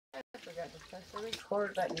forgot to press the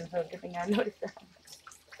record button, so good thing I noticed that.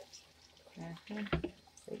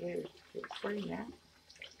 So you're recording now?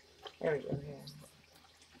 There we go,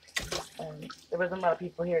 there wasn't a lot of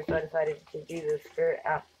people here, so I decided to do the spirit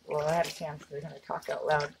app. Well, I had a chance to kind of talk out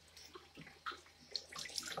loud.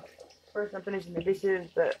 First, I'm finishing the dishes,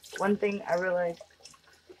 but one thing I realized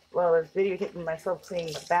while I was videotaping myself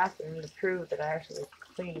cleaning the bathroom to prove that I actually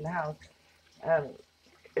cleaned the house,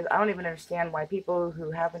 is I don't even understand why people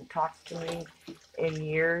who haven't talked to me in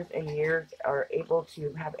years and years are able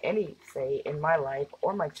to have any say in my life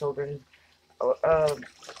or my children's.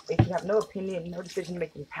 They should have no opinion, no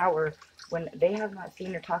decision-making power when they have not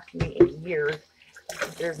seen or talked to me in years.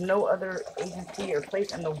 There's no other agency or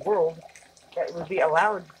place in the world that would be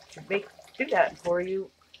allowed to do that for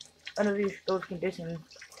you under those conditions.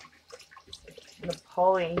 An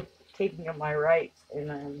appalling taking of my rights,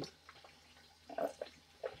 and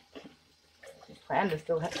plan to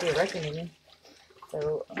still have to be reckoning.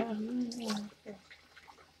 So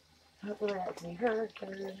hopefully that can be heard.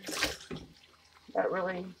 That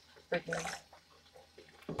really freaking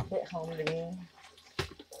hit home to me.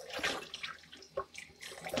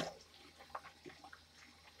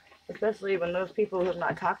 Especially when those people who have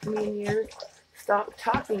not talked to me in years stop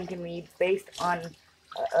talking to me based on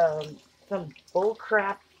some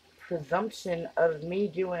bullcrap presumption of me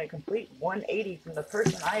doing a complete 180 from the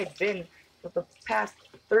person I had been for the past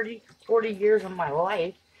 30, 40 years of my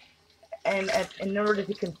life. And in order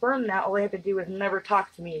to confirm that, all they have to do is never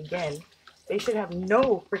talk to me again. They should have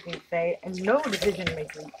no freaking say and no decision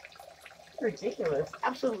making. It's ridiculous.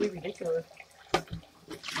 Absolutely ridiculous.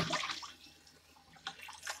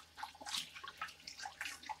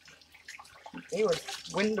 They were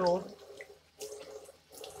swindled.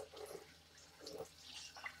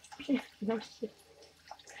 No shit.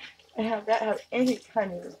 And have that have any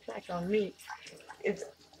kind of effect on me is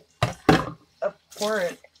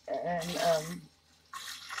abhorrent and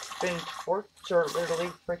been torture,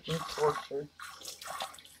 literally freaking torture.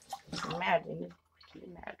 Imagine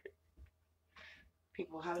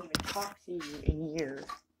people haven't even talked to you in years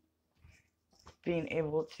being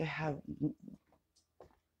able to have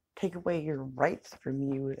take away your rights from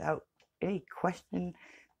you without any question,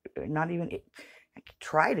 not even I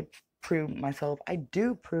try to prove myself. I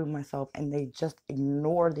do prove myself, and they just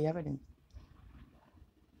ignore the evidence.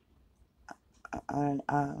 And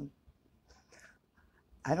I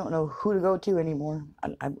don't know who to go to anymore.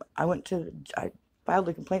 I filed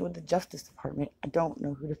a complaint with the Justice Department. I don't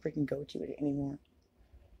know who to freaking go to anymore.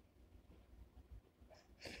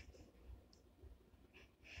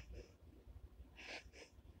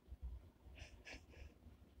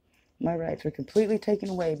 My rights were completely taken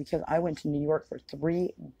away because I went to New York for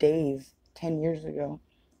 3 days 10 years ago.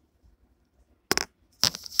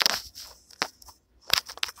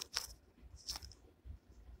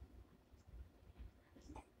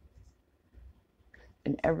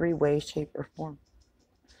 In every way, shape, or form.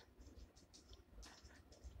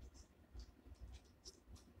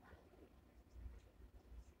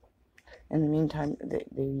 In the meantime,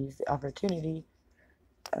 they use the opportunity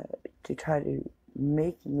to try to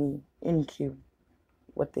make me into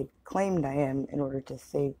what they claimed I am in order to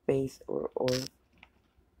save face or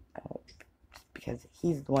because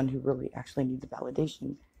he's the one who really actually needs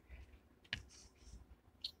validation.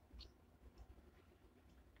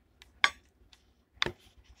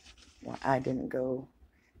 Well, I didn't go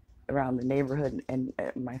around the neighborhood and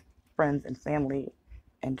my friends and family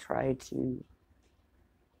and try to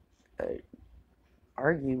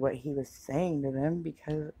argue what he was saying to them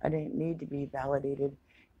because I didn't need to be validated,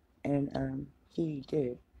 and he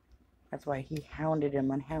did. That's why he hounded him,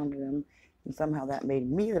 unhounded him, and somehow that made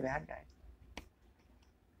me the bad guy.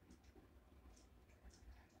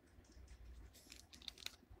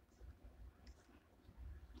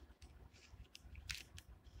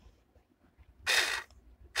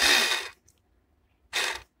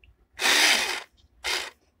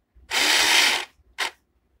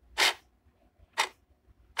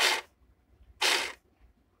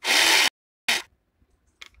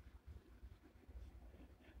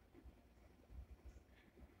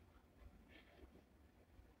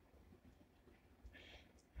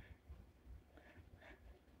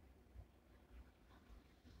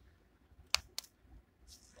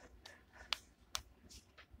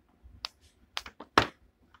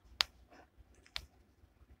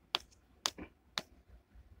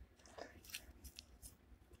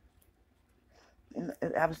 And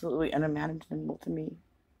it's absolutely unimaginable to me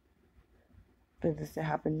for this to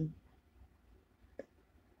happen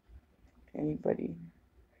to anybody.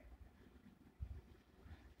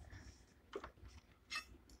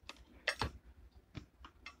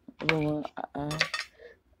 Well,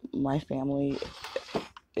 my family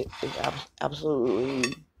is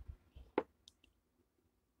absolutely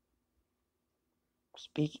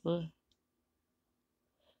speechless.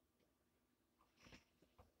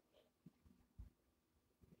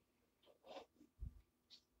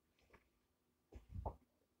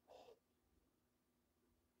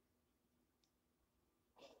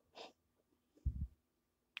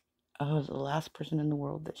 I was the last person in the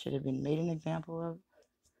world that should have been made an example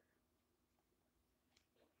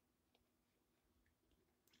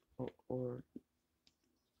of, or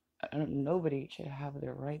I don't, nobody should have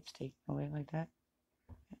their rights taken away like that.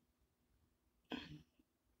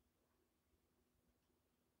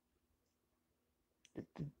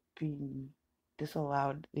 Being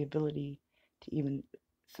disallowed the ability to even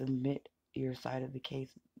submit your side of the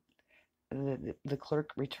case. The clerk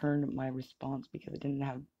returned my response because it didn't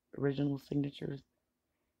have original signatures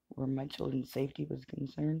where my children's safety was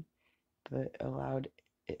concerned, but allowed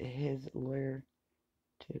his lawyer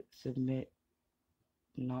to submit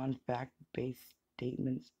non-fact based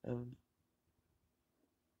statements of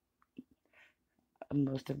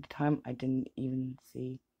most of the time I didn't even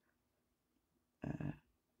see uh,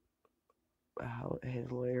 how his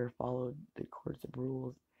lawyer followed the court's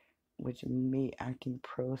rules, which me acting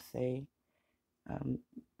pro se um,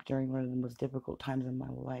 during one of the most difficult times in my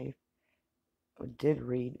life did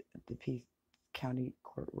read the Peace County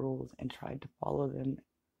Court rules and tried to follow them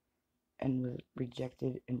and was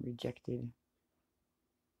rejected and rejected.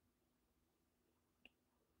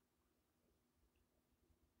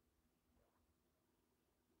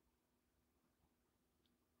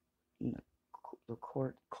 And the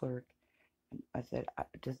court clerk, I said,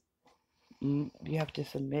 you have to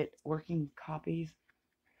submit working copies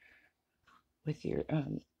with your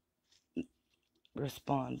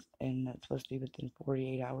response, and that's supposed to be within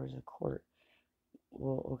 48 hours of court.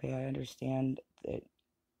 Well, okay, I understand that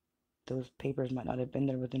those papers might not have been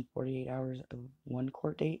there within 48 hours of one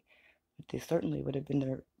court date, but they certainly would have been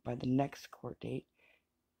there by the next court date.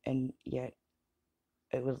 And yet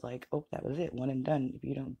it was like, oh, that was it, one and done. If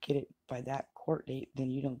you don't get it by that court date,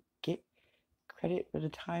 then you don't get credit for the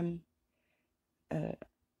time.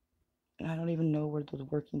 And I don't even know where those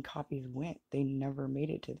working copies went. They never made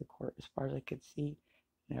it to the court, as far as I could see.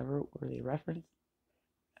 Never were they referenced.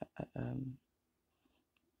 Um,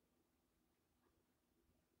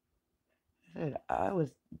 I said I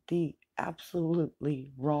was the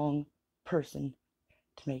absolutely wrong person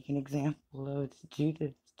to make an example of, to do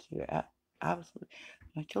this, to absolutely.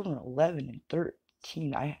 My children are 11 and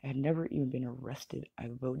 13. I had never even been arrested. I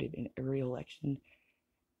voted in every election.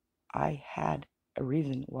 I had a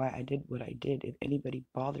reason why I did what I did, if anybody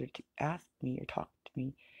bothered to ask me or talk to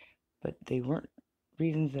me, but they weren't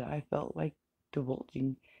reasons that I felt like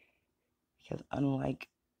divulging, because unlike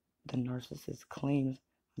the narcissist claims,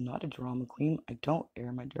 I'm not a drama queen. I don't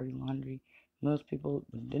air my dirty laundry. Most people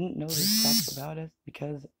didn't know this stuff about us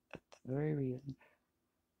because of that very reason.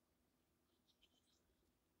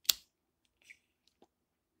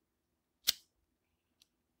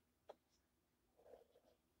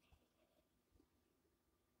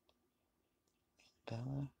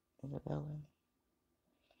 Isabella.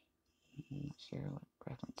 I'm not sure what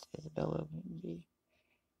reference Isabella would be.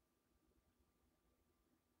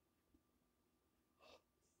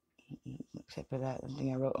 Except for that one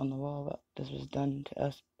thing I wrote on the wall about this was done to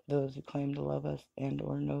us, those who claim to love us and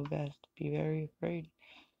or know best. Be very afraid.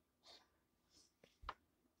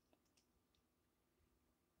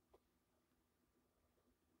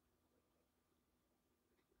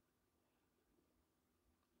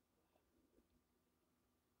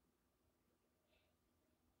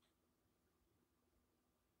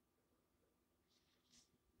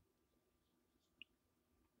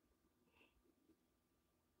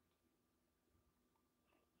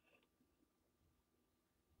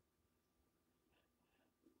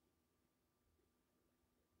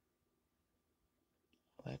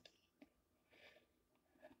 What?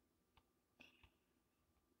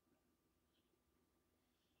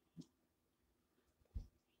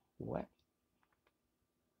 What?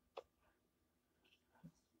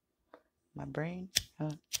 My brain?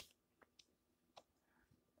 Huh?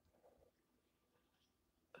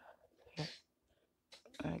 Yeah.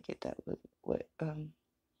 I get that with what the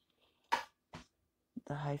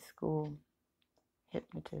high school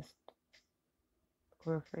hypnotist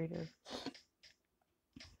were afraid of.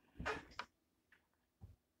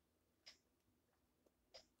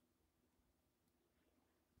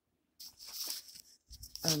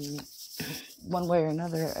 Um, one way or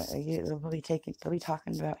another, they'll be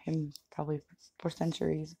talking about him probably for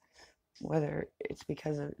centuries, whether it's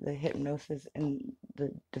because of the hypnosis and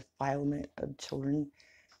the defilement of children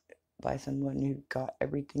by someone who got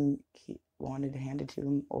everything he wanted handed to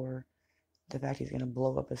him, or the fact he's gonna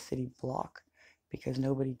blow up a city block because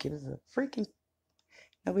nobody gives a freaking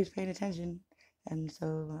nobody's paying attention, and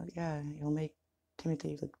so yeah, he'll make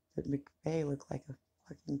Timothy McVeigh look like a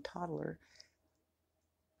fucking toddler.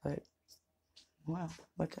 But well,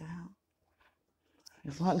 what the hell?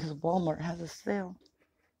 As long as Walmart has a sale,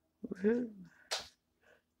 woohoo!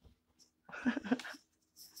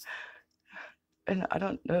 And I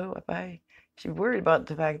don't know if I should worry about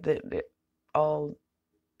the fact that all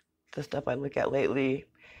the stuff I look at lately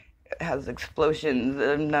has explosions.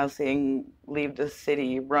 I'm now seeing leave the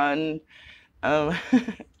city, run. Um,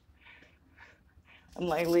 I'm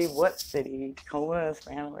like, leave what city? Tacoma,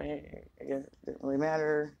 Spanaway? I guess it didn't really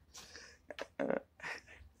matter. Uh,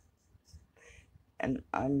 and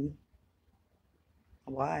I'm,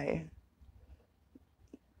 why?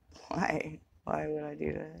 Why? Why would I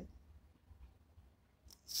do that?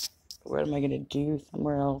 What am I gonna do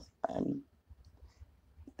somewhere else? I'm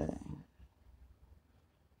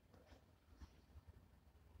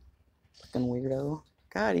fucking weirdo.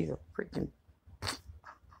 God, he's a freaking.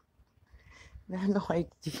 I have no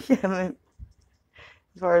idea.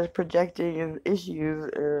 As far as projecting issues,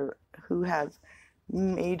 who has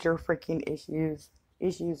major freaking issues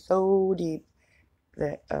so deep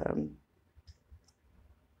that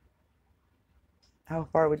how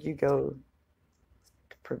far would you go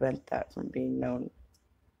to prevent that from being known?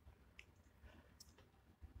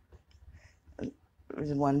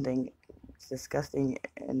 There's one thing that's disgusting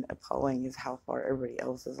and appalling is how far everybody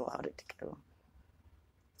else has allowed it to go.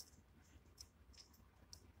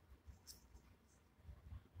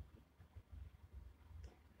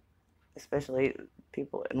 Especially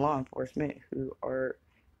people in law enforcement who are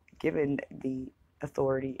given the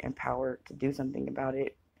authority and power to do something about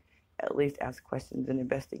it, at least ask questions and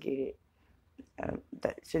investigate it.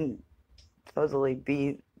 That shouldn't supposedly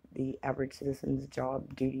be the average citizen's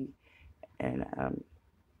job, duty, and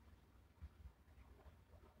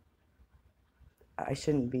I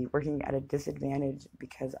shouldn't be working at a disadvantage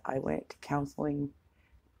because I went to counseling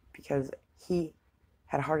because he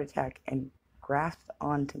had a heart attack and grasped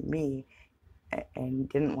onto me and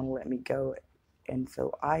didn't want to let me go, and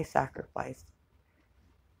so I sacrificed.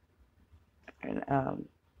 And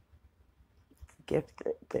gift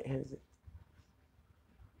that has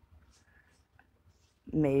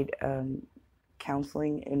made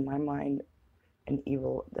counseling in my mind an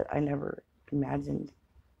evil that I never imagined.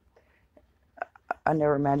 I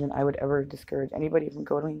never imagined I would ever discourage anybody from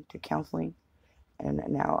going to counseling, and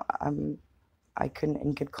now I couldn't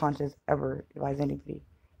in good conscience ever advise anybody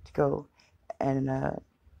to go, and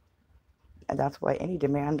and that's why any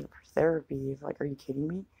demand for therapy is like, are you kidding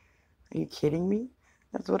me? Are you kidding me?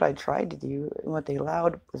 That's what I tried to do, and what they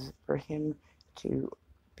allowed was for him to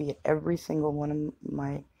be at every single one of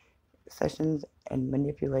my sessions and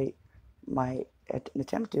manipulate my an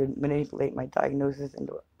attempt to manipulate my diagnosis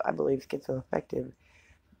into, I believe, schizoaffective.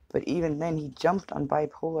 But even then, he jumped on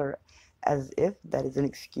bipolar as if that is an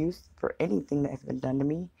excuse for anything that has been done to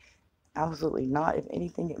me. Absolutely not. If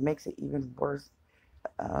anything, it makes it even worse.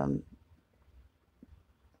 Um,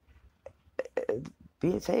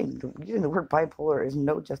 using the word bipolar is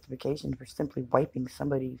no justification for simply wiping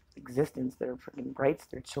somebody's existence, their freaking rights,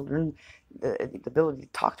 their children, the ability to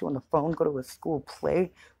talk to on the phone, go to a school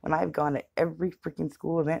play. When I've gone to every freaking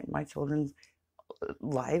school event in my children's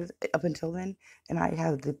lives up until then, and I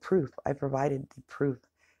have the proof. I provided the proof.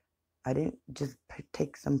 I didn't just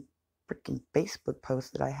take some freaking Facebook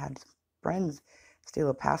post that I had some friends steal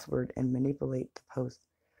a password and manipulate the post.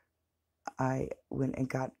 I went and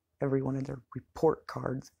got every one of their report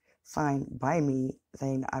cards signed by me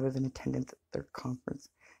saying I was in attendance at their conference,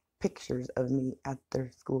 pictures of me at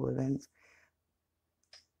their school events.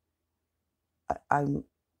 I'm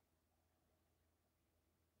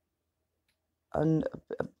un,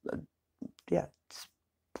 yeah,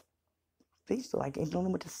 basically, I don't know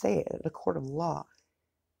what to say at a court of law,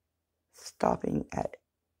 stopping at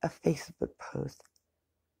a Facebook post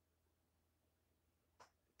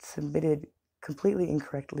submitted completely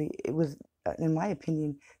incorrectly. It was, in my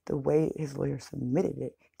opinion, the way his lawyer submitted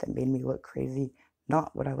it that made me look crazy,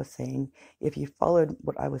 not what I was saying. If you followed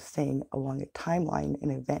what I was saying along a timeline,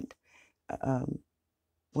 an event,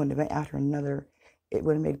 one event after another, it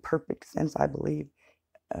would have made perfect sense, I believe,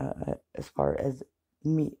 as far as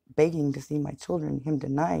me begging to see my children, him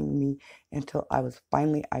denying me until I was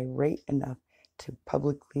finally irate enough to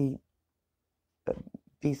publicly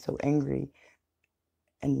be so angry.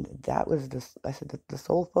 And that was I said, the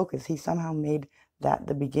sole focus. He somehow made that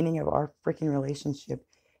the beginning of our freaking relationship,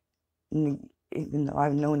 even though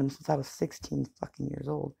I've known him since I was 16 fucking years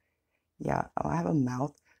old. Yeah, I have a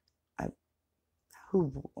mouth.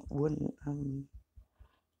 Who wouldn't?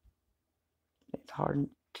 It's hard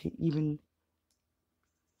to even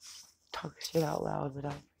talk shit out loud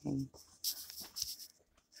without being.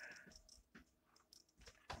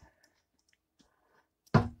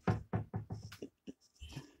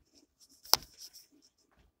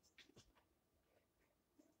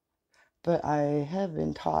 But I have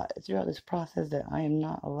been taught throughout this process that I am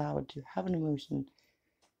not allowed to have an emotion.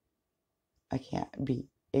 I can't be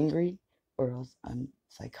angry or else I'm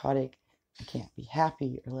psychotic. I can't be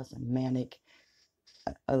happy or else I'm manic.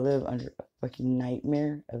 I live under a fucking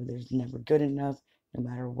nightmare of there's never good enough, no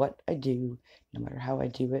matter what I do, no matter how I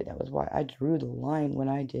do it. That was why I drew the line when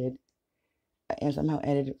I did. And somehow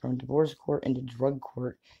ended it from divorce court into drug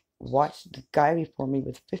court. Watched the guy before me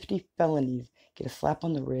with 50 felonies get a slap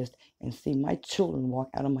on the wrist and see my children walk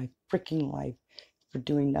out of my freaking life for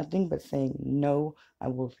doing nothing but saying, no, I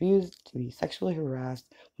will refuse to be sexually harassed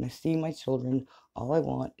when I see my children. All I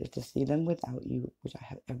want is to see them without you, which I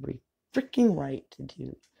have every freaking right to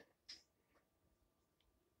do.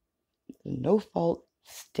 The no fault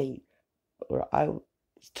state where I was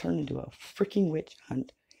turned into a freaking witch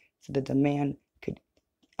hunt so that the man could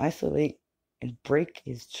isolate and break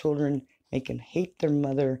his children, make them hate their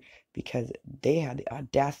mother because they had the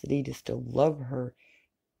audacity to still love her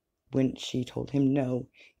when she told him no,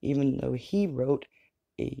 even though he wrote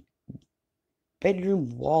a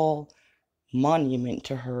bedroom wall monument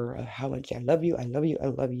to her of how much I love you, I love you, I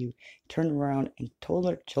love you, turned around and told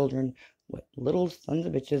their children what little sons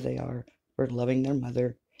of bitches they are for loving their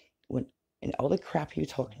mother, when and all the crap he was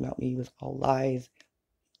talking about me was all lies.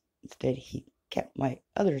 Instead, he kept my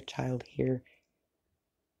other child here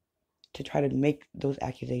to try to make those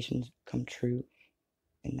accusations come true,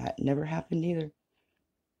 and that never happened either.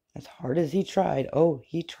 As hard as he tried, oh,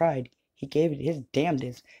 he tried. He gave it his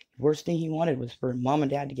damnedest. The worst thing he wanted was for mom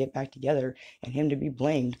and dad to get back together and him to be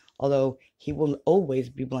blamed, although he will always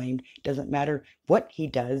be blamed. It doesn't matter what he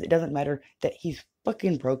does. It doesn't matter that he's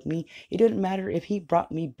fucking broke me. It doesn't matter if he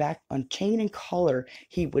brought me back on chain and collar.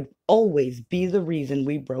 He would always be the reason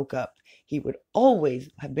we broke up. He would always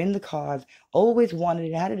have been the cause, always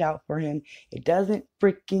wanted it, had it out for him. It doesn't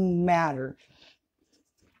freaking matter.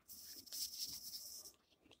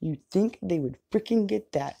 You think they would freaking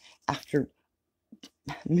get that after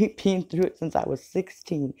me being through it since I was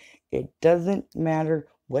 16? It doesn't matter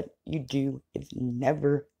what you do, it's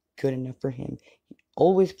never good enough for him. He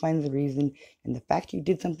always finds a reason, and the fact you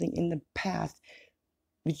did something in the past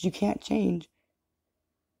which you can't change,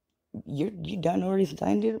 you done already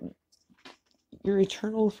signed it. Your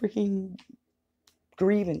eternal freaking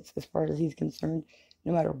grievance as far as he's concerned,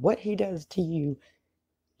 no matter what he does to you,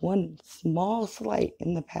 one small slight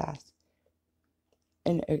in the past.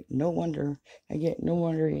 And no wonder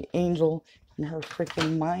Angel and her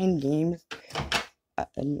freaking mind games.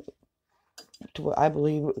 And to what I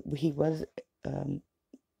believe, he was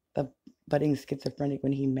a budding schizophrenic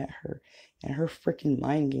when he met her, and her freaking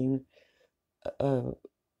mind game.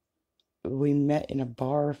 We met in a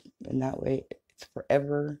bar, and that way it's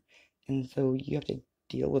forever. And so you have to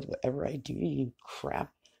deal with whatever I do, you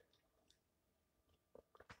crap.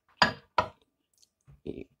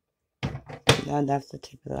 Now that's the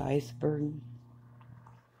tip of the iceberg.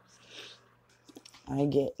 I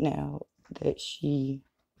get now that she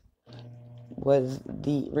was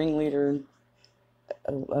the ringleader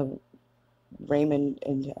of Raymond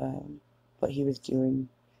and what he was doing,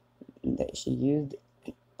 that she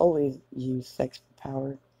always used sex for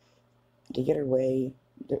power to get her way.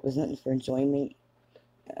 There was nothing for enjoyment.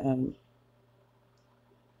 And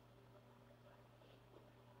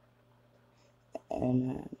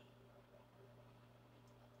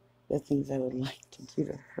the things I would like to do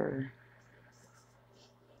to her.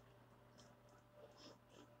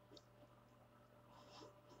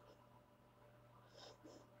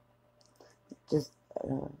 Just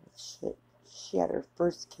shit. She had her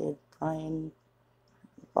first kid, Brian,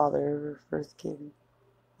 father of her first kid,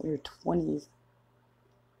 in her 20s.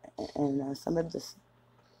 And some of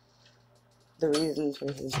the reasons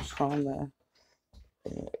for his trauma,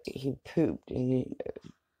 he pooped and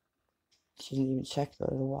she didn't even check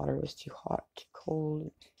whether the water was too hot, too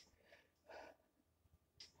cold.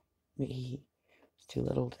 Maybe he was too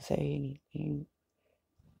little to say anything.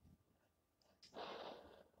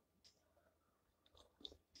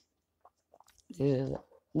 This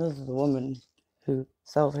is the woman who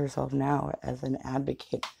sells herself now as an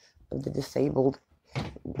advocate of the disabled.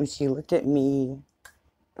 When she looked at me,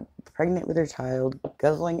 pregnant with her child,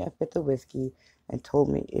 guzzling a fifth of whiskey, and told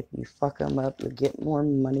me, if you fuck them up, you'll get more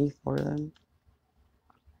money for them.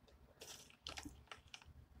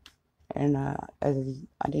 and I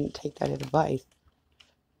didn't take that advice.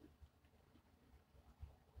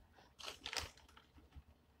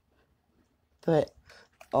 But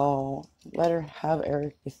let her have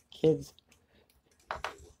Erica's kids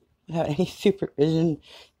without any supervision,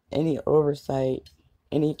 any oversight,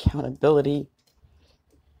 any accountability.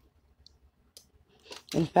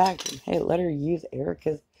 In fact, hey, let her use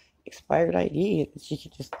Erica's expired ID. She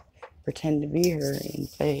could just pretend to be her and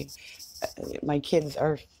say, my kids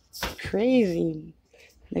are crazy.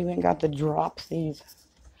 They went and got the dropsies.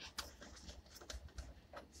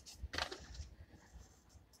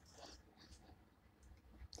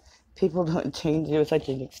 People don't change to such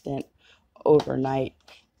an extent overnight.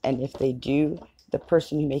 And if they do, the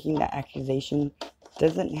person making that accusation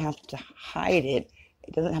doesn't have to hide it.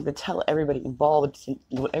 It doesn't have to tell everybody involved.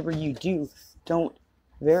 Whatever you do, don't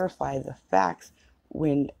verify the facts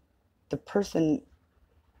when the person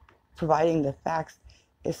providing the facts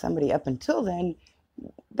is somebody up until then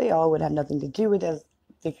they all would have nothing to do with it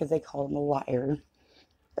because they call him a liar,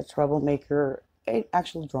 a troublemaker, an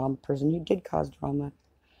actual drama person who did cause drama,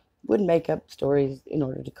 would make up stories in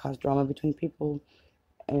order to cause drama between people.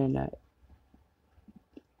 And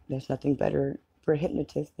there's nothing better for a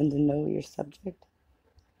hypnotist than to know your subject.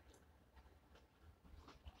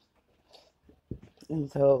 And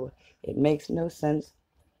so it makes no sense.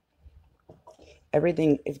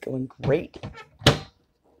 Everything is going great.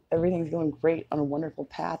 Everything's going great on a wonderful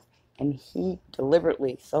path. And he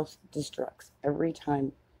deliberately self-destructs every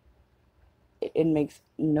time. It makes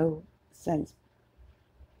no sense.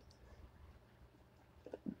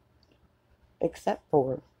 Except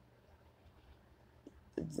for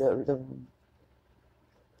the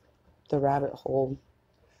rabbit hole,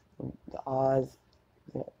 the Oz,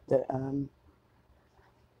 the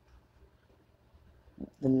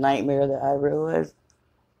nightmare that I realized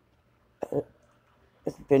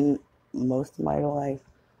it's been most of my life.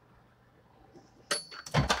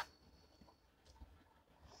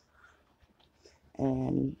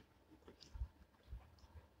 And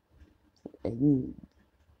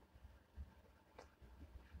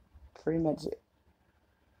pretty much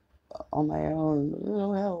on my own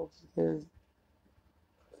little help because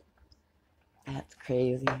that's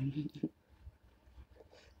crazy.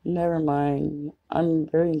 Never mind. I'm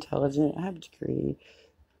very intelligent. I have a degree.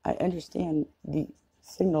 I understand the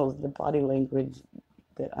signals, the body language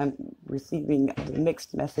that I'm receiving, the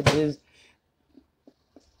mixed messages.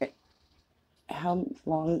 How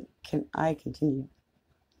long can I continue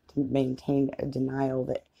to maintain a denial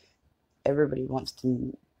that everybody wants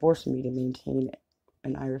to force me to maintain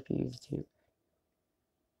and I refuse to?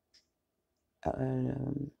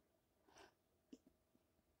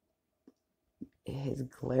 His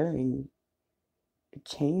glaring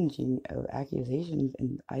changing of accusations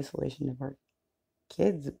and isolation of our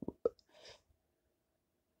kids,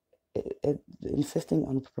 insisting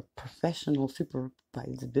on professional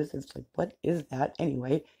supervised visits. Like, what is that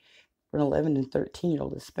anyway? For an 11 and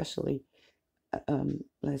 13-year-old, especially.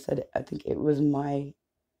 Like I said, I think it was my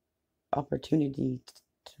opportunity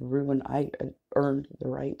to ruin. I earned the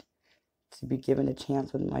right to be given a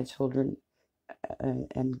chance with my children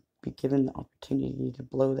and be given the opportunity to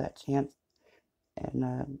blow that chance.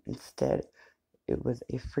 And instead, it was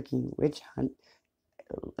a freaking witch hunt.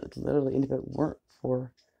 Literally, and if it weren't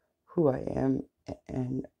for who I am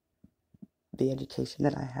and the education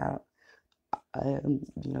that I have, I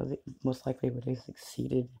most likely would have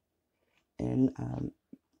succeeded. And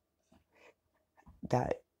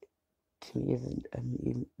that to me is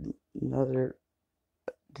another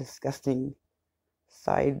disgusting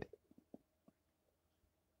side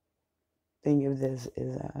thing of this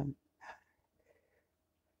is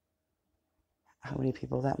how many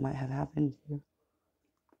people that might have happened to.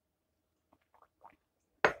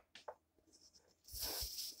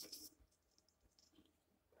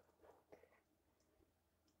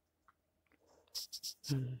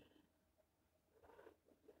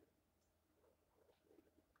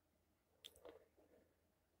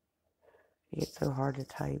 It's so hard to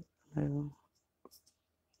type. I'm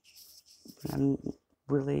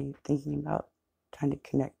really thinking about trying to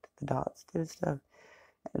connect the dots to this stuff.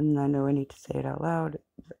 And I know I need to say it out loud,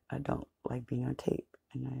 but I don't like being on tape.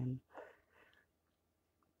 And I'm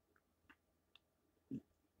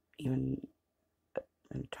even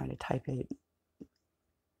I'm trying to type it,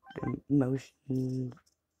 the motion,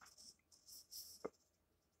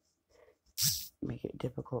 make it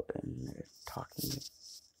difficult, and they're talking just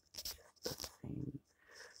the same.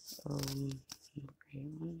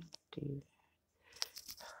 Do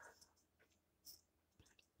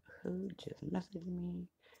who just messaged me?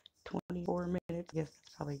 24 minutes. Yes,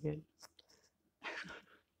 that's probably good.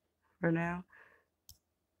 for now.